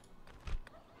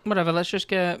 Whatever, let's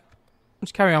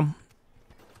carry on.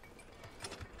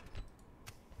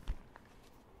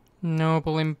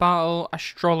 Noble in battle.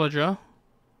 Astrologer.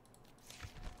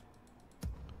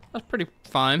 That's pretty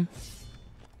fine.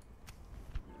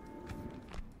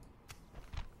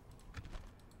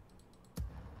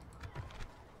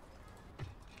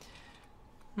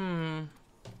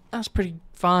 That's pretty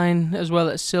fine as well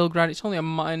at Silgrad. It's only a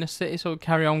minor city, so we'll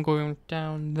carry on going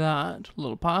down that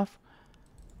little path.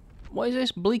 What is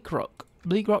this? Bleakrock.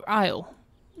 Bleakrock Isle.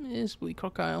 It is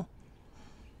Bleakrock Isle.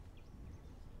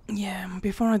 Yeah,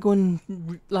 before I go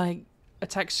and, like,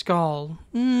 attack Skull.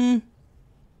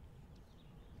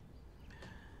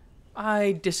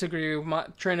 I disagree with my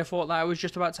train of thought that I was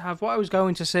just about to have. What I was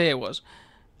going to say was,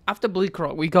 after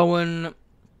Bleakrock, we go and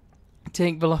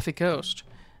take Velothi Coast.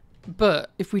 But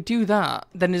if we do that,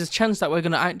 then there's a chance that we're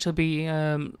going to actually be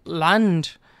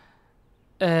land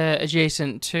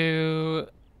adjacent to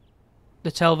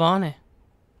the Telvanni.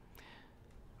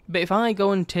 But if I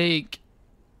go and take,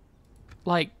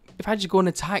 like, if I just go and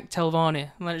attack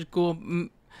Telvanni, and I just go, if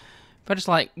I just,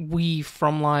 like, weave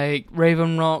from, like,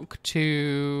 Raven Rock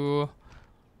to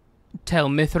Tel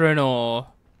Mithrin or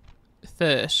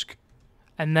Thirsk,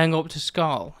 and then go up to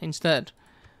Skull instead.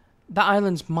 That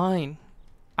island's mine,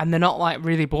 and they're not like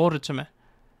really bordered to me.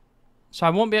 So I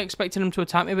won't be expecting them to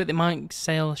attack me, but they might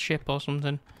sail a ship or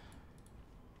something.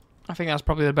 I think that's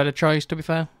probably the better choice, to be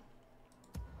fair.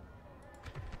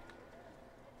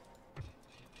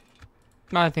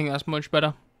 I think that's much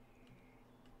better.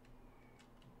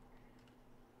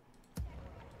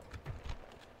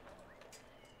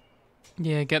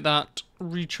 Yeah, get that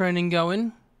retraining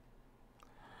going.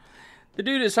 The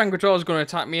dude at Sanguitor is going to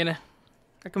attack me, innit?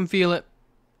 I can feel it.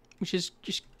 Which is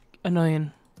just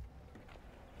annoying.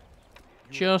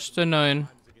 Just annoying.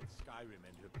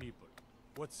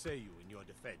 What say you in your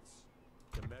defense?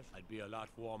 I'd be a lot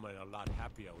warmer and a lot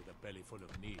happier with a belly full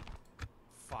of need.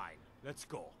 Fine, let's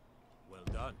go. Well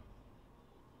done.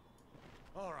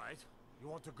 All right, you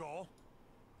want to go?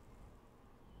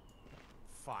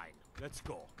 Fine, let's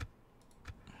go.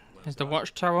 Well There's the done.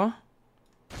 watchtower.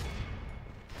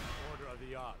 Order of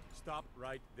the yard. Stop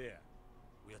right there.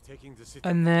 We are taking the city.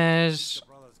 And there's The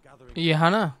brothers gathering.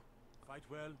 Johanna. Fight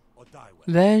well or die well.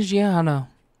 There's Johanna.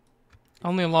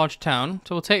 Only a large town,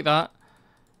 so we'll take that.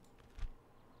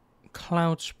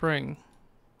 Cloud Spring.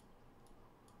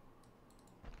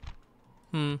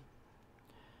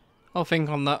 I'll think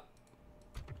on that.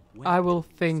 I will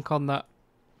think on that.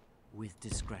 With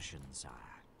discretion, sire.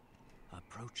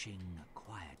 Approaching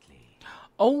quietly.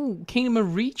 Oh, Kingdom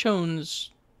of Reach owns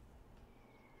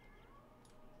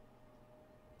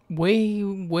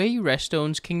Wayrest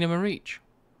owns Kingdom of Reach.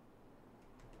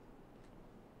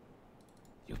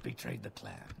 You've betrayed the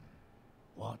clan.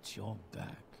 Watch your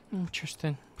back.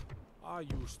 Interesting. I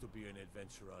used to be an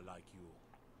adventurer like you.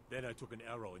 Then I took an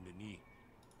arrow in the knee.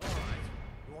 All right,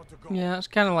 you want to go? Yeah, that's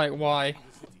kind of like why. To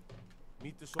the city.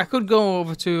 Meet the I could go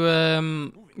over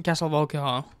to Castle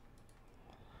Volkihar,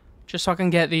 just so I can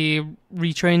get the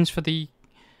retrains for the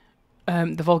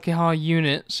Volkihar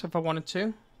units if I wanted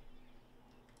to.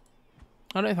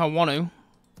 I don't know if I want to.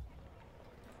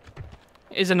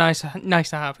 It is a nice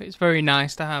to have. It's very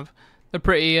nice to have. They're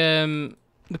pretty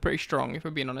strong, if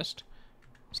we're being honest.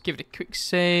 Let's give it a quick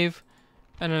save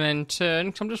and then turn.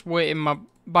 Because I'm just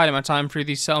biding my time through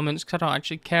these settlements because I don't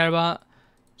actually care about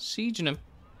sieging them.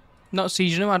 Not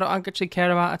sieging them. I don't actually care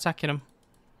about attacking them.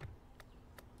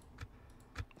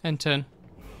 And turn.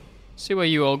 See where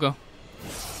you all go.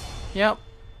 Yep,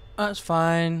 that's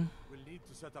fine. We'll need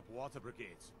to set up water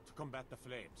brigades to combat the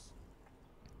flames.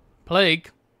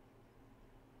 Plague.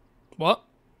 What?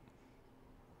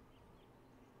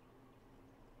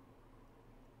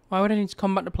 Why would I need to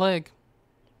combat the plague?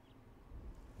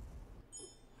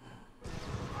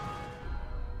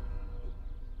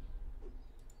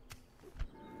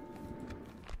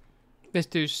 This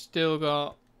dude's still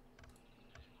got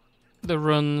the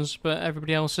runs, but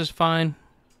everybody else is fine.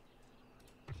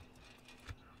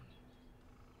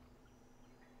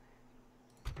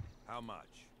 How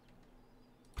much?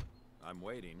 I'm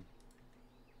waiting.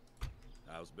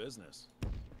 How's business?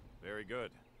 Very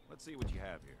good. Let's see what you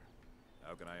have here.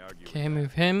 How can I argue? Okay, with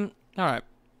move him. Alright.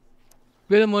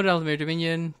 With the Mud Eldemir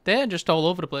Dominion, they're just all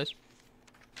over the place.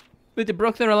 But they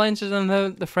broke their alliances and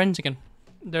they're friends again.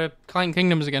 They're client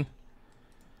kingdoms again.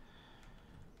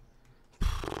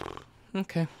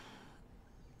 Okay.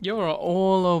 You're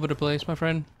all over the place, my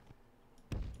friend.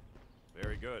 that?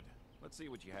 Very good. Let's see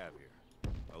what you have here.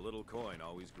 A little coin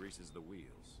always greases the wheels.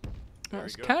 Very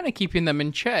That's good. kind of keeping them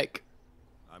in check.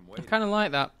 I'm I waiting. kind of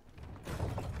like that.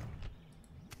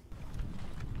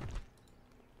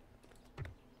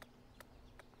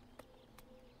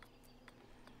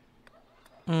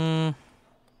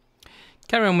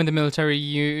 Carry on with the military.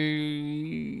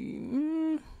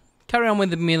 Carry on with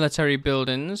the military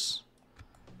buildings,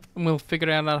 and we'll figure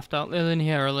it out after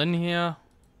Elinhir.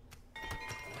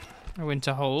 A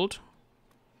winter hold.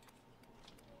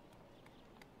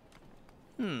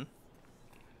 Yeah,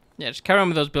 just carry on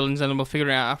with those buildings, and then we'll figure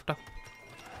it out after.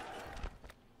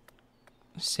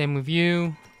 Same with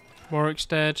you,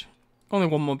 Warwickstead. Only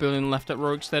one more building left at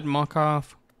Warwickstead,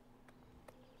 Markarth.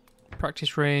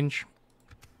 Practice range.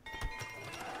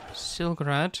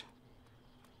 Silgrad.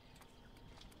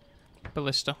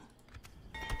 Ballista.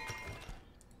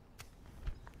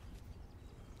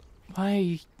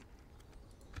 Why?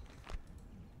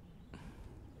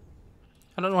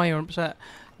 I don't know why you're upset.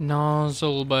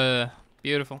 Nozzlebur.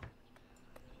 Beautiful.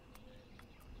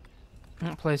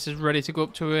 That place is ready to go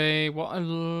up to a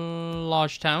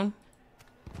large town.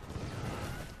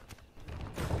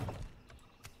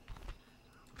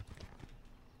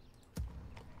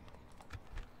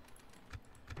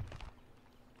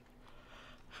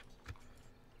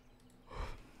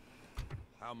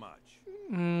 How much?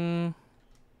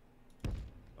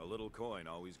 A little coin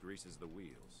always greases the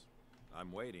wheels.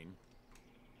 I'm waiting.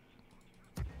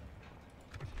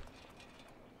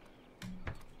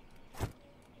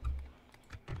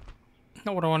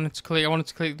 Not what I wanted to click. I wanted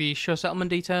to click the show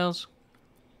settlement details.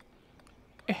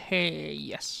 Hey,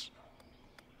 yes.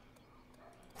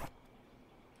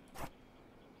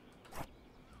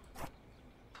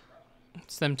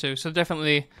 It's them too. So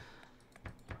definitely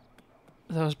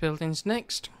those buildings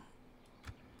next.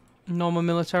 Normal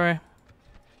military.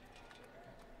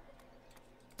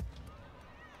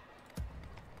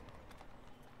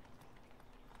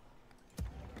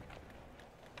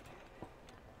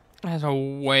 That's a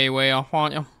way off,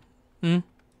 aren't you? Hmm?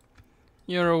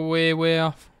 You're a way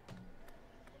off.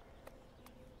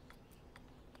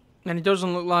 And it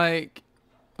doesn't look like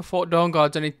Fort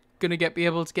Dawnguard's gonna be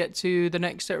able to get to the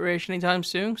next iteration anytime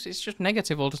soon, because it's just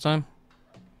negative all the time.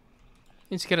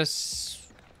 Need to get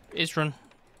Isrun.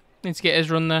 Need to get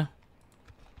Isrun there.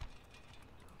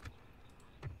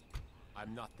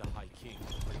 I'm not the High King,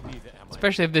 but neither am I.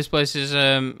 Especially if this place is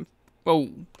oh,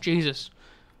 Jesus.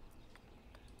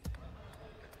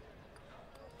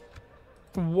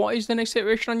 What is the next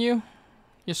iteration on you?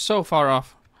 You're so far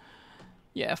off.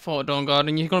 Yeah, Fort Dawnguard,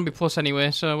 and you're gonna be plus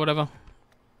anyway, so whatever.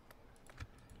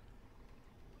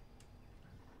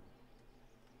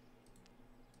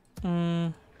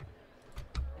 Legate,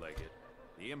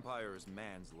 the Empire is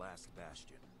man's last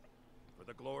bastion. For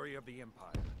the glory of the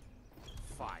Empire.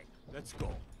 Fine, let's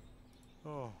go.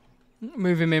 Oh.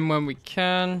 Move him in when we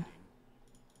can.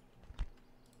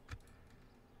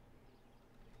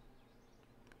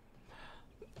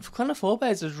 Clan of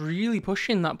Fourbeards is really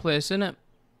pushing that place, isn't it?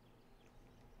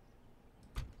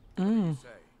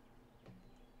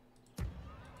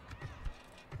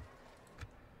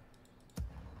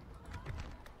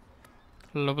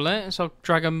 Lovely. So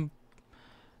Dragon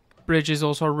Bridge is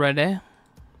also ready.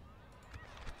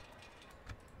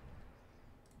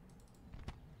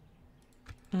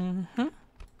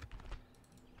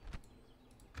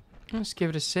 Let's give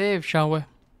it a save, shall we?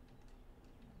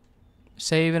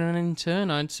 Save and an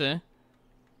turn, I'd say.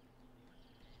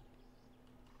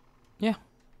 Yeah.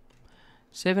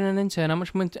 Saving and in turn. How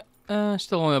much money?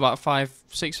 Still only about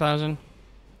 5,000-6,000.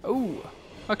 Oh,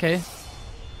 okay.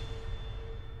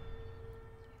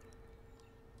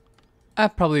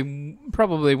 I'd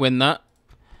probably win that,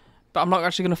 but I'm not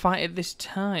actually going to fight it this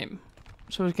time.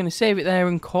 So I was going to save it there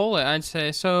and call it, I'd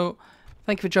say. So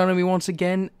thank you for joining me once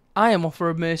again. I am Offer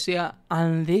of Mercia,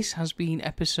 and this has been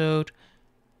episode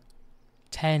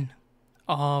 10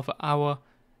 of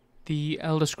the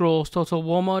Elder Scrolls Total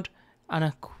War mod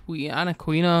and Queen,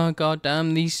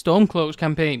 goddamn, the Stormcloaks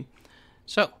campaign.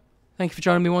 So, thank you for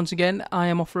joining me once again. I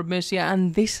am Offer of Mercia,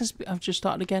 and this has been, I've just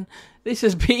started again. This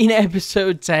has been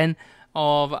episode 10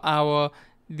 of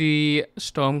the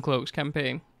Stormcloaks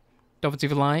campaign. Don't forget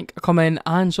to like, comment,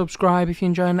 and subscribe if you're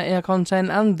enjoying that air content,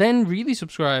 and then really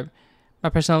subscribe by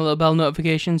pressing that little bell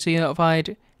notification so you're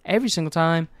notified every single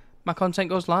time my content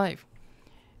goes live.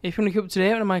 If you want to keep up to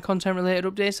date with my content related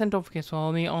updates, then don't forget to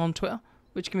follow me on Twitter,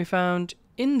 which can be found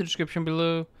in the description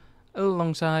below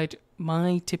alongside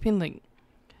my tipping link.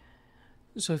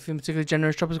 So if you're particularly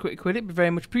generous, drop us a quick quid, it'd be very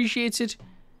much appreciated.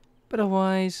 But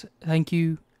otherwise, thank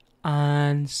you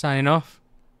and signing off.